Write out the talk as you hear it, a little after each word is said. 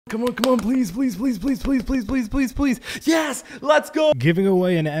Come on, please. Yes, let's go. Giving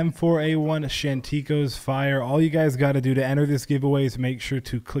away an M4A1 Shantico's Fire. All you guys got to do to enter this giveaway is make sure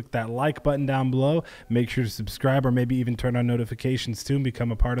to click that like button down below. Make sure to subscribe or maybe even turn on notifications too and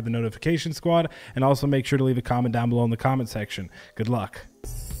become a part of the notification squad. And also make sure to leave a comment down below in the comment section. Good luck.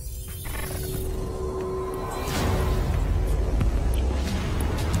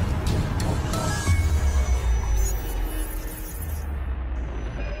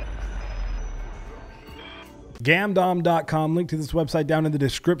 Gamdom.com, link to this website down in the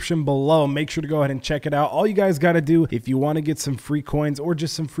description below. Make sure to go ahead and check it out. All you guys got to do if you want to get some free coins or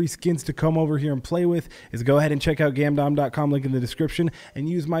just some free skins to come over here and play with is go ahead and check out Gamdom.com, link in the description, and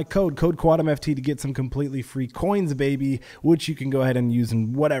use my code Quadmft to get some completely free coins, baby, which you can go ahead and use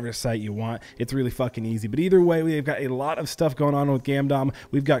in whatever site you want. It's really fucking easy. But either way, we've got a lot of stuff going on with Gamdom.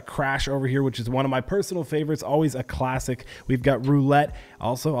 We've got Crash over here, which is one of my personal favorites, always a classic. We've got Roulette,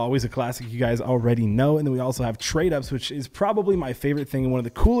 also always a classic you guys already know. And then we also have trade ups, which is probably my favorite thing and one of the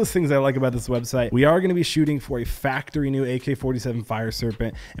coolest things I like about this website. We are going to be shooting for a factory new AK-47 Fire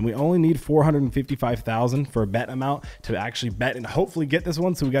Serpent, and we only need 455,000 for a bet amount to actually bet and hopefully get this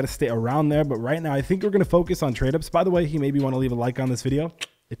one, so we got to stay around there. But right now I think we're going to focus on trade ups. By the way, you maybe want to leave a like on this video.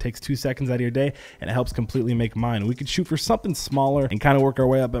 It takes 2 seconds out of your day, and it helps completely make mine. We could shoot for something smaller and kind of work our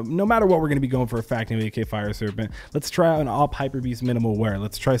way up, but no matter what, we're going to be going for a factory AK Fire Serpent. Let's try out an AWP Hyper Beast minimal wear.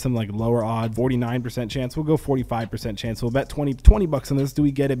 Let's try something like lower odd, 49% chance. We'll go 45% chance. We'll bet 20 bucks on this. Do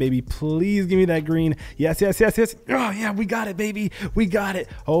we get it, baby? Please give me that green. Yes. Oh, yeah, we got it, baby. We got it.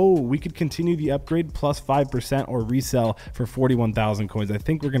 Oh, we could continue the upgrade plus 5% or resell for 41,000 coins. I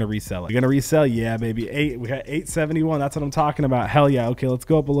think we're going to resell it. We're going to resell? Yeah, baby. We got 871. That's what I'm talking about. Hell yeah. Okay, let's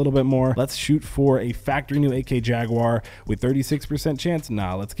go up a little bit more. Let's shoot for a factory new AK Jaguar with 36% chance.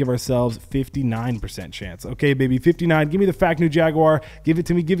 Nah, let's give ourselves 59% chance. Okay, baby, 59. Give me the fact new Jaguar. Give it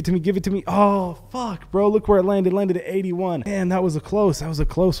to me. Oh, fuck, bro. Look where it landed. Landed at 81. Man, that was a close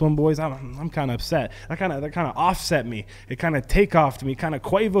one, boys. I'm kind of upset. That kind of offset me. It kind of take-offed me, kind of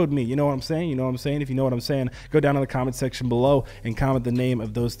quavoed me. You know what I'm saying? If you know what I'm saying, go down in the comment section below and comment the name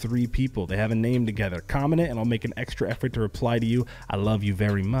of those 3 people. They have a name together. Comment it, and I'll make an extra effort to reply to you. I love you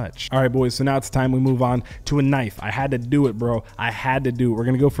very much. All right, boys, so now it's time we move on to a knife. I had to do it, bro. I had to do it. We're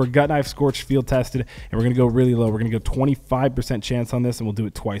going to go for a gut knife, scorched, field tested, and we're going to go really low. We're going to go 25% chance on this, and we'll do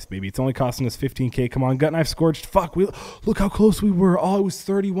it twice, baby. It's only costing us 15K. Come on, gut knife, scorched. Fuck, look how close we were. Oh, it was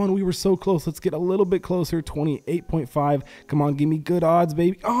 31. We were so close. Let's get a little bit closer. 28.5. Come on, give me good odds,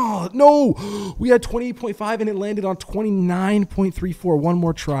 baby. Oh, no. We had 28.5, and it landed on 29.34. One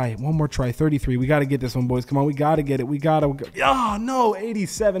more try. 33. We got to get this one, boys. Come on, we got to get it. Oh, no. 87.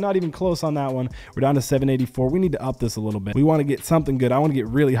 Not even close on that one. We're down to 784. We need to up this a little bit. We want to get something good. I want to get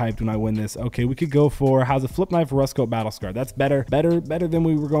really hyped when I win this. Okay, we could go for how's a flip knife rust coat battle scar. That's better than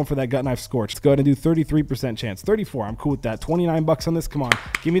we were going for that gut knife scorch. Let's go ahead and do 33% chance. 34. I'm cool with that. 29 bucks on this. Come on,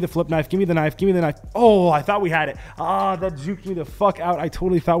 give me the flip knife. Give me the knife. Oh, I thought we had it. Ah, that juked me the fuck out. I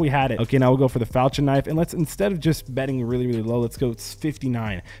totally thought we had it. Okay, now we'll go for the falchion knife, and let's, instead of just betting really low, let's go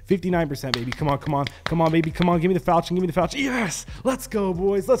 59%, baby. Come on, baby. Come on, give me the falchion. Yes, let's go,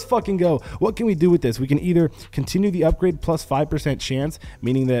 boys. Let's fucking go. What can we do with this? We can either continue the upgrade plus 5% chance,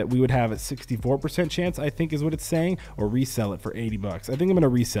 meaning that we would have a 64% chance, I think is what it's saying, or resell it for 80 bucks. I think I'm going to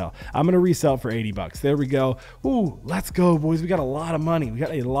resell. It for 80 bucks. There we go. Ooh, let's go, boys. We got a lot of money.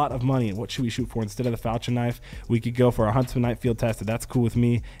 And what should we shoot for instead of the falchion knife? We could go for a huntsman knife field tested. That's cool with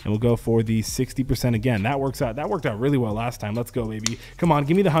me. And we'll go for the 60% again. That works out. That worked out really well last time. Let's go, baby. Come on,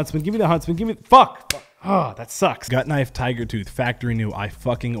 give me the huntsman. Fuck. Oh, that sucks. Gut knife, tiger tooth, factory new. I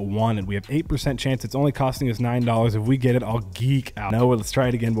fucking wanted. We have 8% chance. It's only costing us $9. If we get it, I'll geek out. No, let's try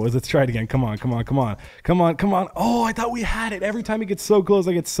it again, boys. Let's try it again. Come on. Oh, I thought we had it. Every time it gets so close,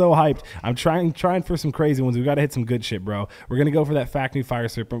 I get so hyped. I'm trying for some crazy ones. We got to hit some good shit, bro. We're going to go for that factory Fire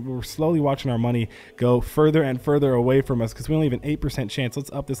Serpent. We're slowly watching our money go further and further away from us because we only have an 8% chance.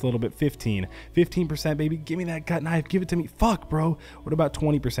 Let's up this a little bit. 15%, baby. Give me that gut knife. Give it to me. Fuck, bro. What about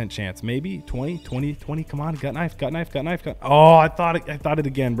 20% chance? Maybe 20. Come on, gut knife. Oh, I thought it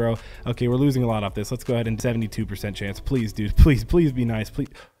again, bro. Okay, we're losing a lot off this. Let's go ahead and 72% chance. Please, dude. Please be nice. Please.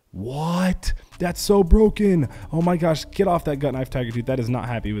 What? That's so broken. Oh my gosh, get off that gut knife, tiger tooth. That is not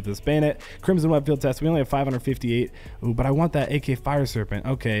happy with this. Bayonet, crimson web field test. We only have 558. Ooh, but I want that AK Fire Serpent.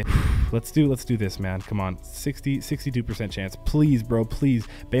 Okay, let's do this, man. Come on, 62% chance. Please, bro, please.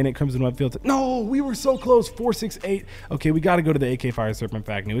 Bayonet, crimson web field test. No, we were so close. 468. Okay, we got to go to the AK Fire Serpent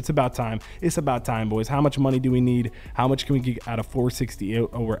fact new. It's about time. It's about time, boys. How much money do we need? How much can we get out of 468?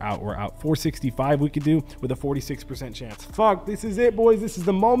 Oh, we're out. 465 we could do with a 46% chance. Fuck, this is it, boys. This is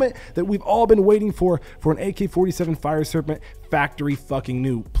the moment that we've all been waiting for an AK-47 Fire Serpent. factory fucking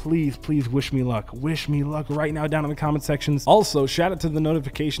new. Please, please wish me luck. Wish me luck right now down in the comment sections. Also, shout out to the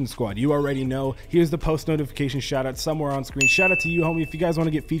notification squad. You already know. Here's the post notification shout out somewhere on screen. Shout out to you, homie. If you guys want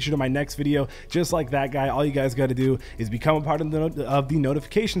to get featured in my next video, just like that guy, all you guys got to do is become a part of the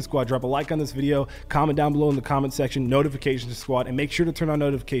notification squad. Drop a like on this video, comment down below in the comment section, notification squad, and make sure to turn on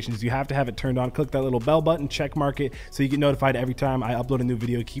notifications. You have to have it turned on. Click that little bell button, check mark it, so you get notified every time I upload a new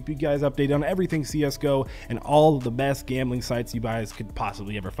video. Keep you guys updated on everything CSGO and all the best gambling sites you guys could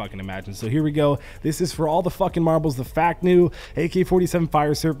possibly ever fucking imagine. So here we go. This is for all the fucking marbles. The fact new AK47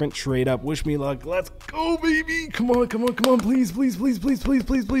 Fire Serpent trade up. Wish me luck. Let's go, baby. Come on, come on, come on. Please, please, please, please, please,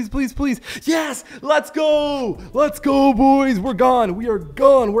 please, please, please, please. Yes, let's go. Let's go, boys. We're gone. We are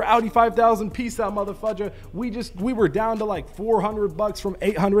gone. We're Audi 5000. Peace out, motherfudger. We were down to like 400 bucks from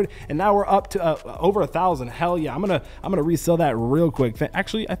 800, and now we're up to over 1,000. Hell yeah. I'm gonna resell that real quick.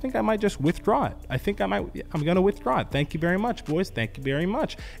 Actually, I think I might just withdraw it. I'm gonna withdraw it. Thank you very much, boys. Thank you very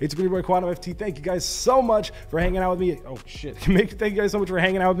much. It's been your boy Quadmft. Thank you guys so much for hanging out with me. Oh shit. Thank you guys so much for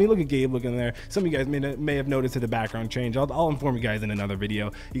hanging out with me. Look at Gabe looking there. Some of you guys may have noticed the background change. I'll inform you guys in another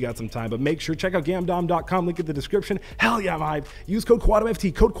video. You got some time, but make sure check out gamdom.com. Link in the description. Hell yeah, I'm hyped. Use code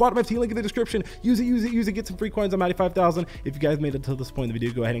Quadmft. Code Quadmft. Link in the description. Use it. Get some free coins. I'm at 5,000. If you guys made it to this point in the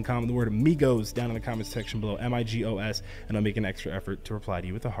video, go ahead and comment the word amigos down in the comments section below. MIGOS, and I'll make an extra effort to reply to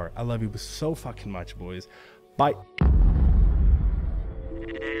you with a heart. I love you so fucking much, boys. Bye. Damn,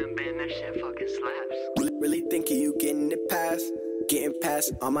 man, that shit fucking slaps. Really thinking you getting it past? Getting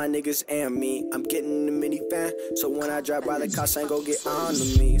past all my niggas and me. I'm getting the minivan, so when I drive by the cops, ain't gon' get on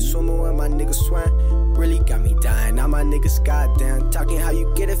to me. Swimming where my niggas swim, really got me dying. Now my niggas goddamn talking how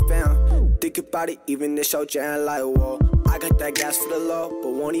you get it found. Think about it, even this show jam like whoa. I got that gas for the low,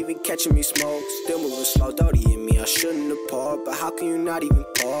 but won't even catching me smoke. Still moving slow, 30 in me. I shouldn't have poured, but how can you not even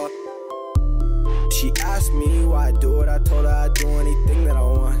pour? She asked me why I do it. I told her I'd do anything that I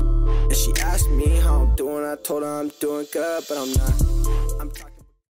want. And she asked me how I'm doing. I told her I'm doing good, but I'm not. I'm